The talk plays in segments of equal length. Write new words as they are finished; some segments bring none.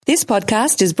This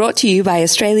podcast is brought to you by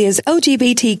Australia's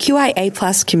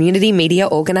LGBTQIA+ community media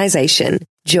organisation,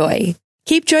 Joy.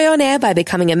 Keep Joy on air by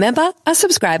becoming a member, a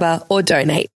subscriber, or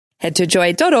donate. Head to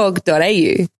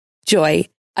joy.org.au. Joy,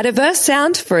 a diverse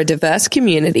sound for a diverse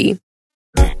community.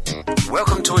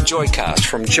 Welcome to a Joycast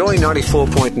from Joy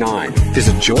 94.9.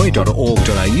 Visit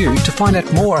joy.org.au to find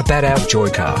out more about our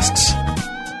Joycasts.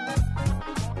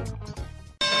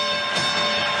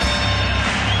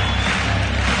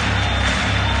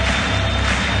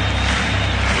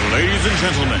 Ladies and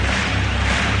gentlemen,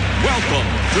 welcome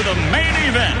to the main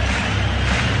event.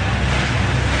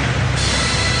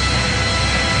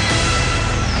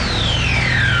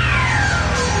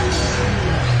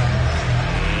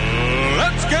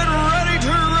 Let's get ready to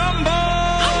rumble!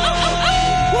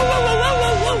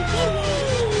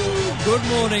 Good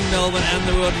morning, Melbourne and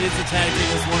the world. It is the tag team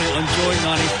this morning on Joy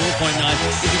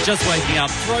 94.9. If you're just waking up,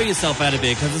 throw yourself out of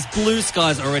bed because it's blue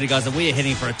skies already, guys, and we are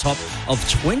heading for a top of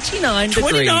 29 degrees.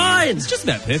 29! It's just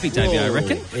about perfect, Davey, I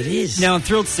reckon. It is. Now, I'm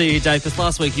thrilled to see you, Dave, because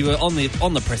last week you were on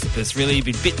the precipice, really. You've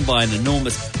been bitten by an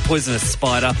enormous poisonous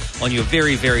spider on your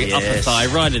very, very upper thigh,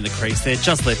 right in the crease there,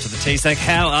 just left of the T-sack.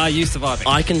 How are you surviving?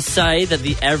 I can say that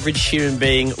the average human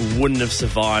being wouldn't have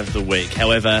survived the week.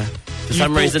 However, for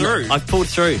some reason, I've pulled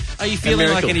through. Are you feeling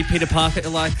like any Peter Parker,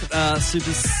 like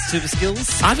super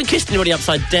skills? I haven't kissed anybody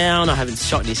upside down. I haven't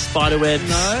shot any spider webs.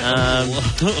 No.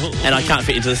 And I can't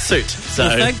fit into the suit. So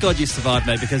well, thank God you survived,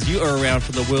 mate, because you are around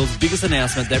for the world's biggest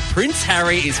announcement that Prince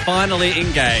Harry is finally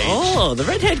engaged. Oh, the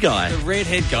redhead guy. The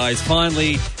redhead guy has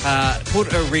finally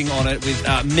put a ring on it with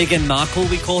Meghan Markle,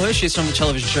 we call her. She's from the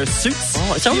television show Suits.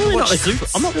 Oh, so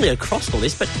I'm not really across all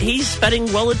this, but he's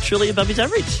batting well and truly above his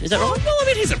average. Is that right? Well, I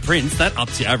mean, he's a prince. That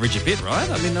ups your average a bit, right?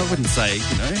 I mean, I wouldn't say,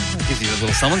 that gives you a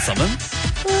little something.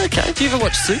 Okay. Do you ever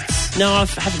watch Suits? No, I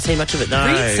haven't seen much of it, no.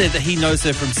 Reed said that he knows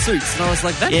her from Suits, and I was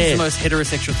like, that is the most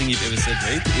heterosexual thing you've ever said,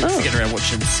 Reed. To get around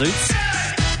watching Suits.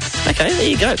 Okay, there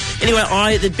you go.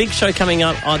 Anyway, the big show coming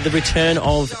up, the return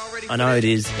of, I know it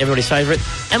is everybody's favourite,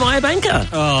 Am I a Banker?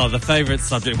 Oh, the favourite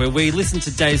subject where we listen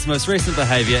to Dave's most recent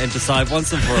behaviour and decide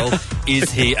once and for all, is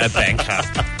he a banker?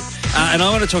 And I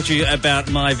want to talk to you about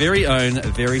my very own,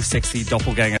 very sexy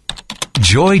doppelganger.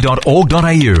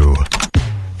 Joy.org.au.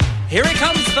 Here he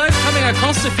comes, folks, coming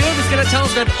across the field. He's going to tell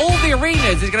us about all the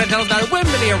arenas. He's going to tell us about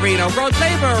Wembley Arena, Rod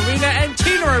Laver Arena, and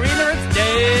Tina Arena. It's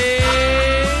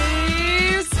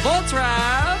Dave Sports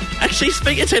Wrap. Actually,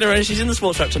 speaking of Tina Arena, she's in the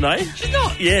Sports Wrap tonight. She's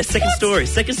not? Yeah, second story.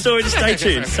 Just stay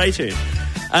tuned. Stay tuned.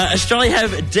 Australia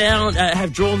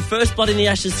have drawn first blood in the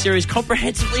Ashes series,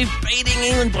 comprehensively beating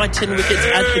England by 10 wickets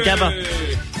at the Gabba.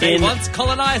 They once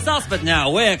colonised us, but now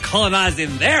we're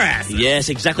colonising their asses. Yes,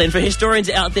 exactly. And for historians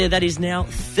out there, that is now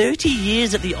 30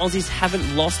 years that the Aussies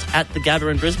haven't lost at the Gabba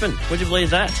in Brisbane. Would you believe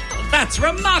that? That's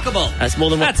remarkable. That's more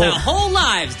than what our whole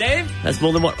lives, Dave. That's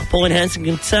more than what Pauline Hanson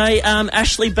can say.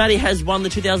 Ashley Barty has won the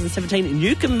 2017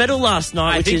 Newcombe Medal last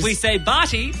night. I think we say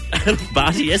Barty.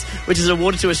 Barty, yes, which is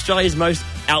awarded to Australia's most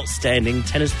outstanding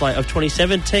tennis player of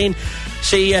 2017.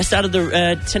 She started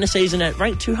the tennis season at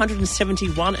rank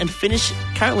 271 and finished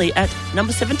currently at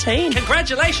number 17.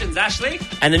 Congratulations, Ashley.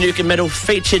 And the Newcombe Medal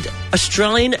featured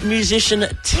Australian musician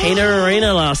Tina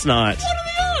Arena last night. What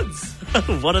are the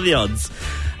odds? What are the odds?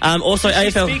 Also,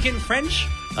 Does she AFL... speak in French?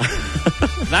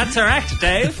 That's her act,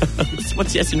 Dave.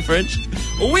 What's yes in French?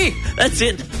 Oui. That's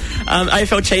it.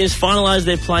 AFL teams finalised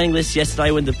their playing list yesterday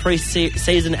with the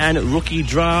pre-season and rookie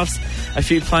drafts. A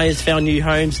few players found new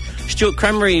homes. Stuart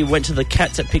Cranberry went to the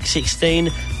Cats at pick 16,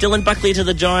 Dylan Buckley to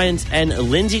the Giants, and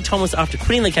Lindsay Thomas, after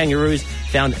quitting the Kangaroos,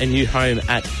 found a new home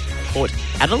at Port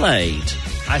Adelaide.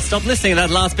 I stopped listening to that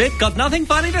last bit. Got nothing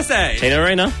funny to say. Tina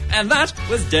Arena. And that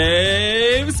was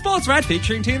Dave Sports Rat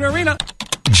featuring Tina Arena.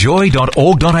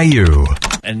 Joy.org.au.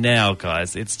 And now,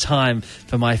 guys, it's time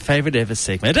for my favourite ever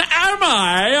segment. Am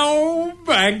I a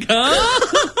banker?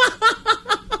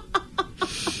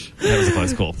 That was a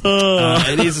close call.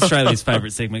 It is Australia's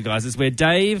favourite segment, guys. It's where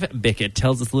Dave Beckett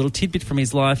tells us a little tidbit from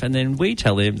his life, and then we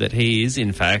tell him that he is,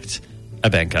 in fact, a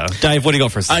banker. Dave, what do you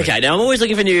got for us? Okay, now I'm always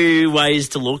looking for new ways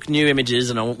to look, new images,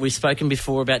 and we've spoken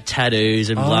before about tattoos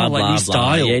and blah, like blah, new blah.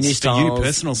 styles. Yeah, new styles. For you,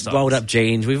 personal styles. Rolled up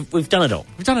jeans. We've done it all.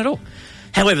 We've done it all.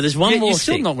 However, there's one more You're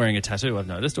still thing. not wearing a tattoo, I've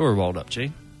noticed, or a rolled up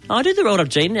jean. I do the rolled up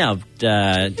jean now.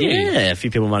 Yeah, a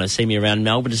few people might have seen me around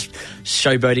Melbourne just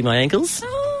showboating my ankles.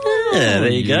 Yeah, there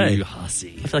you go. You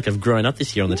hussy. I feel like I've grown up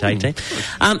this year on the tag team.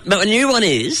 But a new one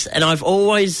is, and I've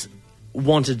always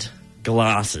wanted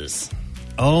glasses.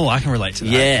 Oh, I can relate to that.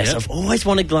 Yes, Yep. I've always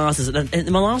wanted glasses. And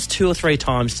in my last 2 or 3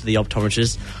 times to the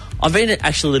optometrist, I've been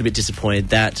actually a little bit disappointed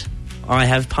that I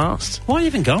have passed. Why are you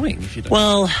even going if you don't?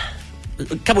 Well, a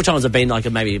couple of times I've been like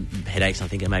maybe headaches. I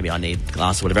think maybe I need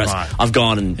glass or whatever else. Right. I've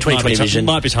gone and 20/20 vision.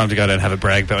 Might be time to go down and have a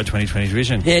brag about 20/20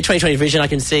 vision. Yeah, 20/20 vision. I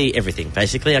can see everything.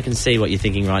 Basically, I can see what you're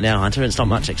thinking right now, Hunter. It's not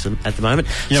much at the moment.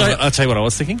 You know, I'll tell you what I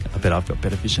was thinking. I bet I've got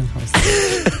better vision.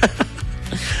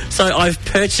 So I've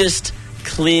purchased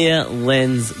clear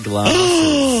lens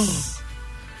glasses.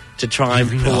 To try and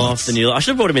pull off the new... I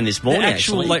should have brought them in this morning,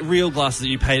 actually. Like real glasses that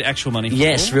you paid actual money for?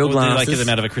 Yes, real glasses. Or do you like get them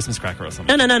out of a Christmas cracker or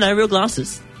something? No, real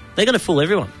glasses. They're going to fool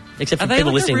everyone, except for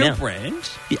people listening now. Are they like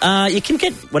a real brand? You can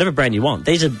get whatever brand you want.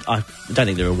 These are... I don't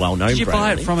think they're a well-known brand. Did you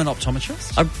buy it from an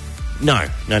optometrist? No.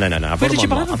 Where did you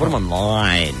buy them I bought them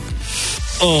online.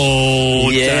 Oh,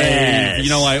 yes. Dave.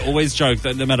 You know, I always joke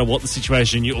that no matter what the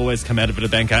situation, you always come out of it a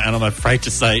banker, and I'm afraid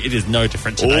to say it is no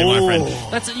different today, my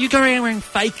friend. You go around wearing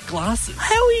fake glasses.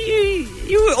 How are you?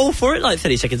 You were all for it like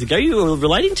 30 seconds ago. You were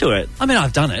relating to it. I mean,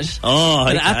 I've done it. Oh,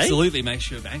 okay. It absolutely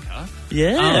makes you a banker.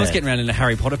 Yeah. I was getting around in a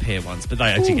Harry Potter pair once, but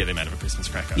I did get them out of a Christmas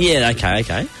cracker. Yeah,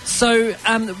 okay. So,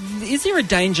 is there a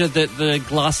danger that the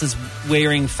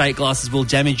wearing fake glasses will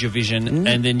damage your vision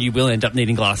and then you will end up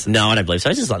needing glasses? No, I don't believe so.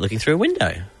 It's just like looking through a window.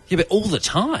 Yeah, but all the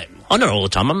time. Oh, not all the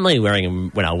time. I'm only wearing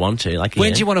them when I want to. Like,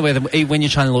 when do you want to wear them? When you're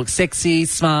trying to look sexy,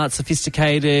 smart,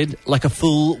 sophisticated, like a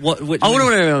fool? What I want to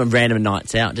wear them on random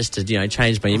nights out just to,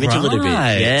 change my image a little bit.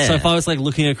 Yeah. So if I was like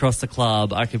looking across the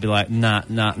club, I could be like, nah.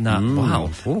 Wow.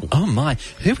 Ooh. Oh my.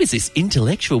 Who is this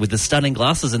intellectual with the stunning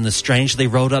glasses and the strangely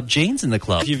rolled up jeans in the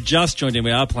club? If you've just joined in,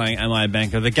 we are playing Am I a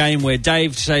Banker, the game where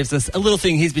Dave shaves us a little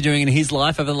thing he's been doing in his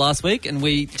life over the last week, and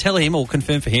we tell him or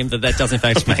confirm for him that does in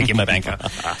fact make him a banker.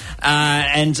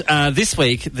 And this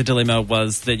week, the dilemma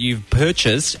was that you've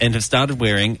purchased and have started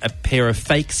wearing a pair of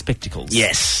fake spectacles.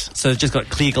 Yes. So it's just got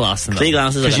clear glass in them. Clear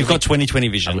glasses. Because you've got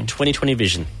 20/20 vision. I've got 20/20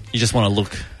 vision. You just want to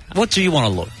look. What do you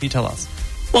want to look? You tell us.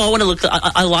 Well, I want to look...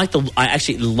 I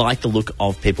actually like the look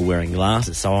of people wearing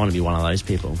glasses, so I want to be one of those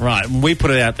people. Right. We put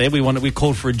it out there. We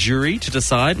called for a jury to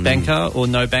decide, banker or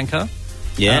no banker.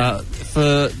 Yeah.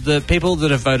 For the people that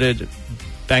have voted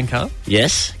banker...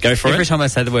 Yes, go for it. Every time I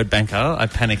say the word banker, I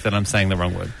panic that I'm saying the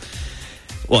wrong word.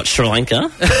 What, Sri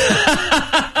Lanka?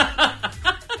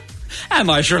 Am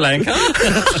I Sri Lanka?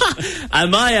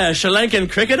 Am I a Sri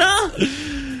Lankan cricketer?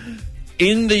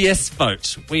 In the yes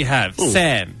vote, we have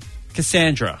Sam,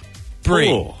 Cassandra,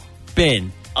 Bree,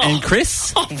 Ben, and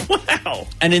Chris. Oh, wow.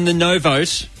 And in the no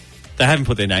vote, they haven't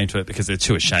put their name to it because they're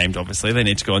too ashamed, obviously. They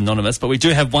need to go anonymous. But we do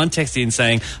have one text in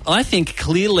saying, I think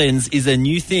clear lens is a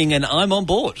new thing and I'm on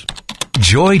board.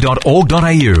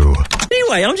 Joy.org.au.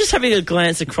 Anyway, I'm just having a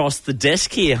glance across the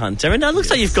desk here, Hunter, and it looks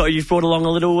like you've brought along a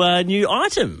little new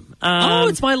item.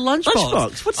 It's my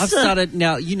lunchbox. What's I've started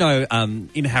now.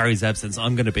 In Harry's absence,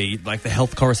 I'm going to be like the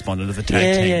health correspondent of the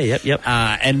tag team. Yep.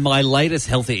 And my latest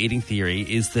healthy eating theory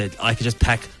is that I could just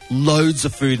pack loads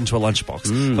of food into a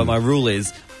lunchbox. But my rule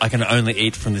is I can only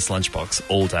eat from this lunchbox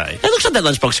all day. It looks like that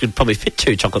lunchbox could probably fit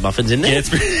 2 chocolate muffins in there. Yeah,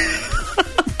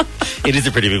 it is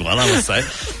a pretty big one, I must say.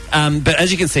 But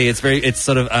as you can see, it's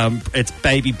it's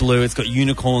baby blue. It's got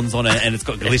unicorns on it and it's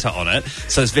got glitter on it.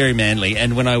 So it's very manly.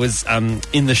 And when I was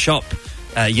in the shop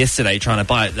yesterday trying to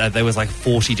buy it, there was like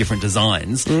 40 different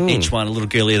designs, each one a little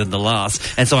girlier than the last.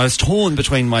 And so I was torn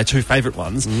between my 2 favourite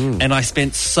ones. And I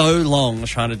spent so long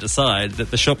trying to decide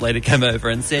that the shop lady came over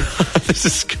and said, This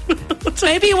is good.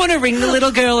 maybe you want to ring the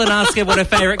little girl and ask her what her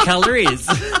favourite colour is.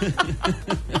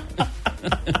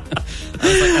 I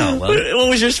was like, oh, well. What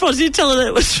was your response? You tell her that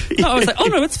it was for you? No, I was like, oh,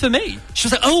 no, it's for me. She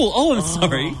was like, oh, I'm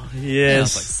sorry. Yes. And I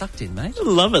was like, sucked in, mate.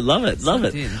 Love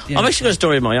it. Yeah. I've actually got a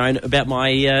story of my own about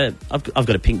my... I've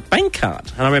got a pink bank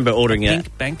card. And I remember ordering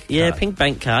Pink bank card? Yeah, pink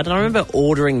bank card. And I remember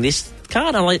ordering this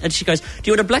card. And she goes, do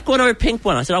you want a black one or a pink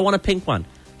one? I said, I want a pink one.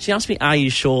 She asked me, are you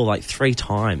sure, like 3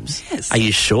 times. Yes. Are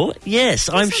you sure? Yes,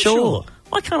 I'm sure.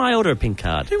 Why can't I order a pink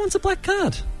card? Who wants a black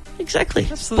card? Exactly.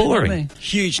 Absolutely Boring.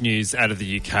 Huge news out of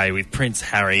the UK with Prince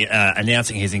Harry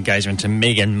announcing his engagement to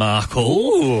Meghan Markle.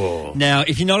 Ooh. Now,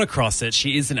 if you're not across it,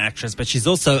 she is an actress, but she's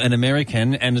also an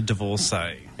American and a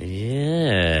divorcee.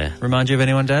 Yeah. Remind you of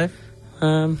anyone, Dave?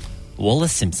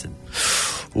 Wallace Simpson.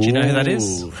 Do you know who that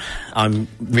is? I'm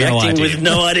reacting with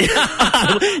no idea.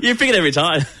 You pick it every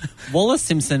time. Wallace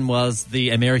Simpson was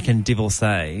the American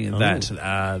divorcee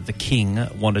that the king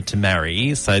wanted to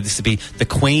marry. So this would be the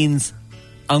Queen's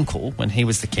uncle when he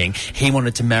was the king. He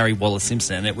wanted to marry Wallace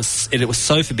Simpson, and it was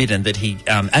so forbidden that he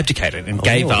abdicated and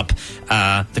gave up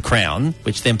the crown,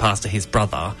 which then passed to his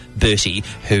brother Bertie,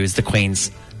 who's the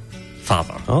Queen's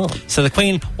father. Oh. So the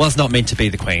Queen was not meant to be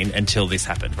the Queen until this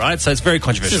happened, right? So it's very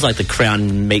controversial. This is like the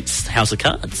Crown meets House of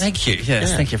Cards. Thank you.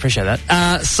 Yes, thank you. Appreciate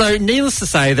that. So needless to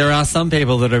say, there are some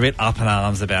people that are a bit up in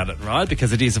arms about it, right?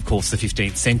 Because it is, of course, the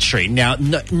 15th century. Now,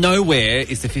 nowhere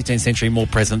is the 15th century more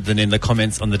present than in the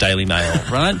comments on the Daily Mail,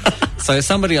 right? So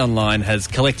somebody online has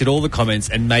collected all the comments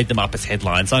and made them up as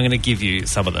headlines. I'm going to give you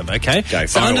some of them, okay? Go,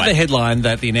 so fire under away. the headline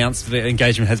that the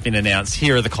engagement has been announced,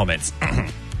 here are the comments.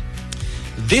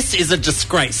 This is a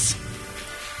disgrace.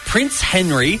 Prince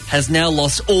Henry has now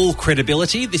lost all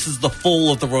credibility. This is the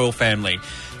fall of the royal family.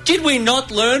 Did we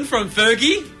not learn from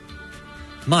Fergie?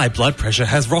 My blood pressure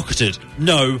has rocketed.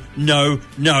 No, no,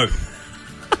 no.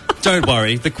 Don't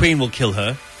worry, the Queen will kill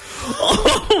her.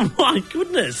 Oh, my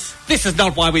goodness. This is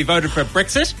not why we voted for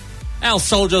Brexit. Our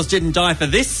soldiers didn't die for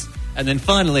this. And then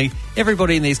finally,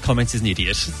 everybody in these comments is an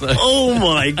idiot. So. Oh,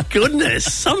 my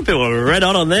goodness. Some people are red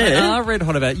hot on They there. are red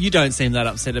hot about it. You don't seem that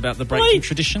upset about the break in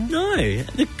tradition. No,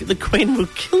 the Queen will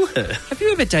kill her. Have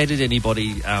you ever dated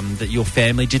anybody that your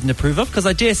family didn't approve of? Because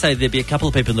I dare say there'd be a couple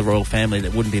of people in the royal family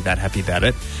that wouldn't be that happy about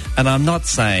it. And I'm not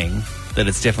saying that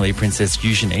it's definitely Princess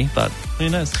Eugenie, but who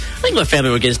knows? I think my family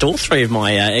were against all three of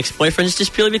my ex-boyfriends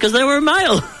just purely because they were a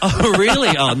male. Oh, really?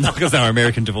 Oh, not because they were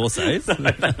American divorcees. I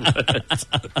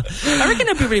reckon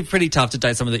it'd be pretty tough to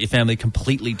date someone that your family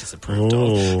completely disapproved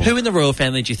of. Who in the royal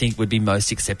family do you think would be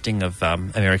most accepting of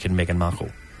American Meghan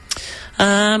Markle?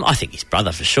 I think his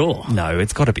brother for sure. No,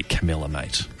 it's got to be Camilla,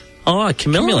 mate. Oh,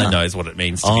 Camilla. Camilla knows what it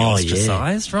means to be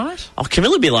ostracised, right? Oh,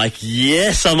 Camilla would be like,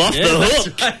 yes, I'm off the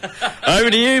hook. Over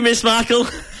to you, Miss Markle.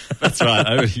 That's right.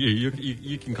 Over to you.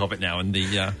 You can cop it now in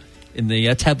the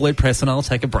tabloid press, and I'll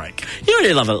take a break. You know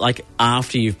what I love it? Like,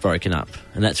 after you've broken up,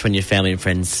 and that's when your family and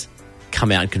friends come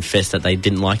out and confess that they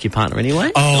didn't like your partner anyway.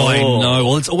 Oh, I know.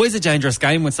 Well, it's always a dangerous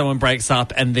game when someone breaks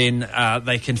up and then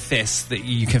they confess that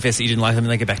you didn't like them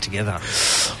and they get back together.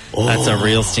 That's a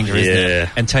real stinker, isn't it?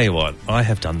 And tell you what, I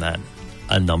have done that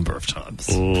a number of times.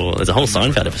 Oh, there's a whole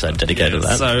Seinfeld episode dedicated to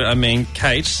that. So, I mean,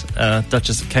 Kate,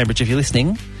 Duchess of Cambridge, if you're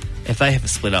listening, if they have a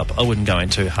split up, I wouldn't go in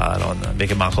too hard on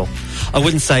Meghan Markle. I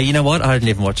wouldn't say, you know what, I didn't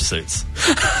even watch Suits.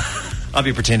 I'd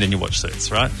be pretending you watch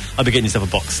Suits, right? I'd be getting yourself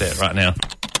a box set right now.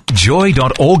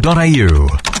 Joy.org.au.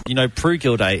 You know, Prue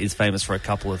Gilday is famous for a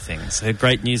couple of things. Her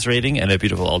great news reading and her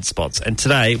beautiful old spots. And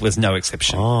today was no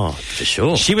exception. Oh, for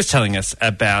sure. She was telling us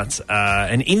about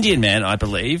an Indian man, I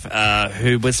believe,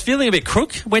 who was feeling a bit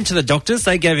crook, went to the doctors,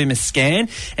 they gave him a scan,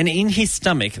 and in his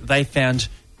stomach they found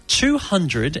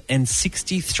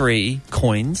 263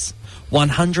 coins,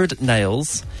 100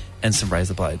 nails, and some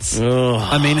razor blades. Oh,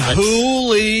 I mean,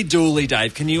 hooly dooly,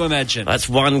 Dave. Can you imagine? That's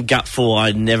one gutful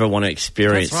I never want to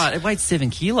experience. That's right. It weighed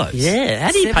 7 kilos. Yeah.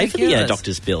 How do you 7 pay for the kilos.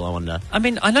 doctor's bill, I wonder? I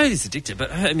mean, I know he's addicted,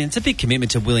 but I mean, it's a big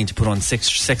commitment to willing to put on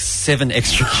 7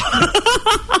 extra.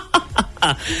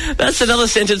 That's another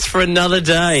sentence for another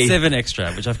day. 7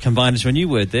 extra, which I've combined into a new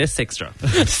word there, sextra.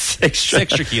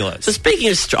 Sextra kilos. So speaking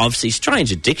of obviously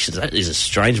strange addictions, that is a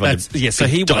strange one. So he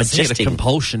had a digesting.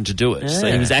 compulsion to do it. So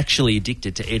Yeah. he was actually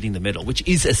addicted to eating the metal, which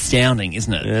is astounding,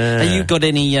 isn't it? Yeah. Have you got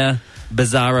any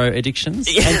bizarro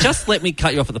addictions? Yeah. And just let me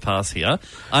cut you off at the pass here.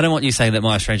 I don't want you saying that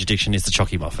my strange addiction is the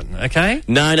Chocky Muffin, okay?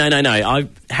 No.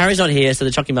 Harry's not here, so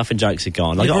the Chocky Muffin jokes are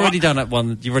gone. You've already done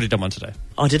one today.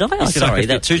 Oh, did I? Oh, You said I sorry. could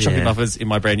fit 2 Chocky yeah. Muffins in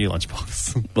my brand new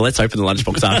lunchbox. Well, let's open the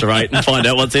lunchbox after 8 and find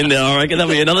out what's in there. I reckon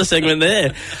that'll be another segment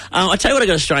there. I tell you what, I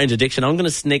got a strange addiction. I'm going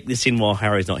to sneak this in while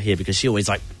Harry's not here because she always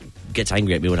gets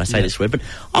angry at me when I say this word. But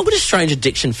I've got a strange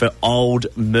addiction for old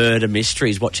murder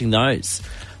mysteries. Watching those,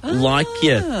 like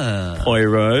your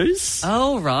Poirot's.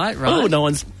 Oh, right. Oh, no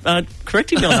one's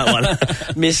correcting me on that one.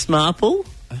 Miss Marple.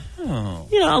 Oh.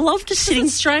 You know, I love just sitting.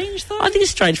 Strange, though. I think it's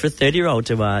strange for a 30-year-old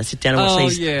to sit down and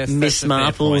watch these Miss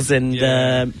Marples and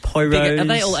Poirot's. Are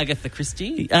they all Agatha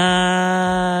Christie?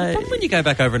 Uh, When you go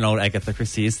back over an old Agatha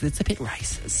Christie, it's a bit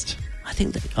racist. I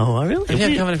think that. Oh, really? Have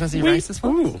you come across any racist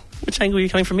ones? Ooh, which angle are you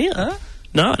coming from here? Huh?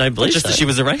 No, I don't believe Just so. that she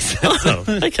was a racist. Oh,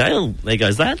 okay, well, there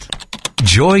goes that.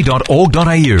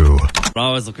 Joy.org.au.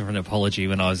 I was looking for an apology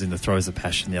when I was in the throes of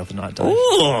passion the other night, Dave.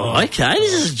 Oh, okay,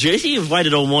 this is juicy. You've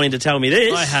waited all morning to tell me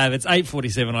this. I have. It's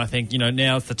 8:47. I think,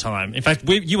 now's the time. In fact,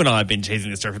 you and I have been teasing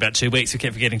this story for about 2 weeks. We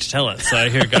kept forgetting to tell it. So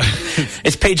here we go.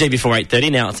 It's PG before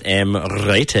 8:30. Now it's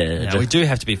M-rated. Now, we do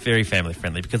have to be very family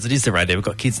friendly because it is the radio. We've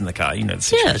got kids in the car. You know the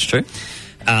situation. Yeah, that's true.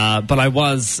 But I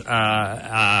was In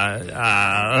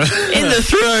the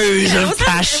throes of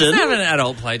passion. I was having an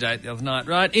adult play date the other night,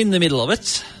 right? In the middle of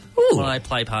it, my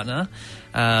play partner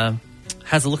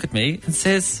has a look at me and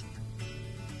says,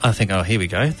 I think, here we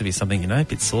go. There'll be something, a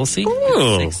bit saucy, a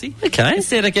Ooh, bit sexy. okay.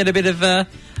 Instead, I get a bit of, you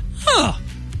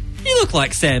look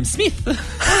like Sam Smith.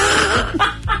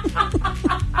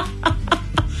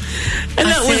 And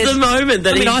that was the moment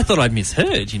that I thought I'd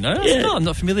misheard, you know. I said, I'm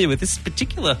not familiar with this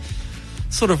particular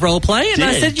sort of role play. And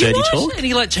I said, you dirty what? talk. And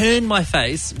he turned my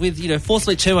face with,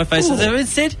 forcibly turned my face and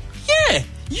said, yeah,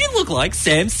 you look like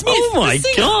Sam Smith. Oh, my the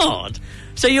singer." God.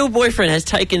 So your boyfriend has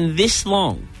taken this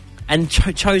long and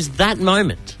chose that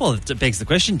moment. Well, it begs the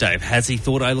question, Dave. Has he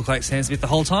thought I look like Sam Smith the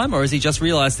whole time, or has he just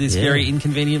realised this very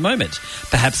inconvenient moment?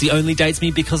 Perhaps he only dates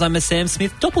me because I'm a Sam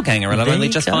Smith doppelganger and I'm There only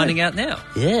you just go. finding out now.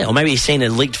 Yeah, or maybe he's seen a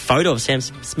leaked photo of Sam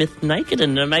Smith naked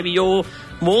and maybe you're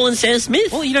more than Sam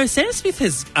Smith. Well, Sam Smith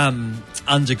has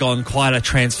undergone quite a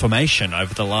transformation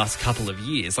over the last couple of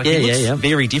years. He looks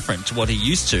very different to what he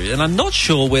used to. And I'm not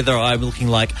sure whether I'm looking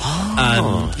like,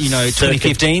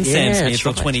 2015 Sam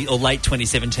Smith or late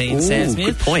 2017 Sam Smith.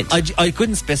 Good point. I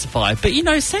couldn't specify. But,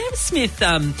 Sam Smith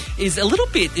is a little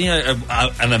bit,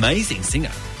 an amazing singer.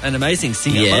 An amazing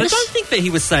singer. Yes. But I don't think that he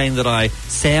was saying that I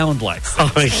sound like Sam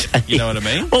Smith. Okay. You know what I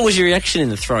mean? What was your reaction in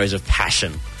the throes of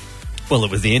passion? Well, it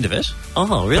was the end of it.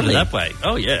 Oh, really? Put it that way.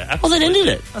 Oh, yeah. Absolutely. Well, that ended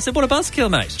it. I said, what a buzzkill,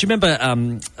 mate. Do you remember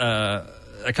a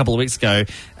couple of weeks ago,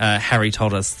 Harry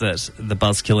told us that the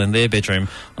buzzkill in their bedroom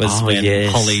was when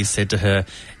Holly said to her,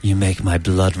 "You make my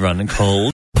blood run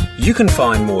cold." You can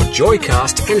find more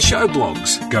Joycast and show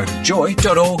blogs. Go to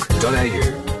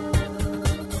joy.org.au.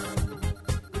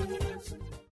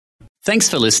 Thanks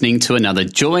for listening to another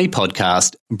Joy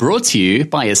podcast brought to you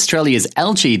by Australia's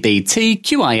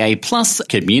LGBTQIA+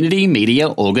 community media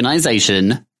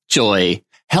organisation, Joy.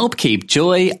 Help keep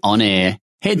Joy on air.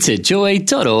 Head to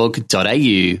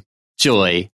joy.org.au.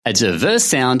 Joy, a diverse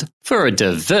sound for a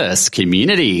diverse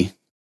community.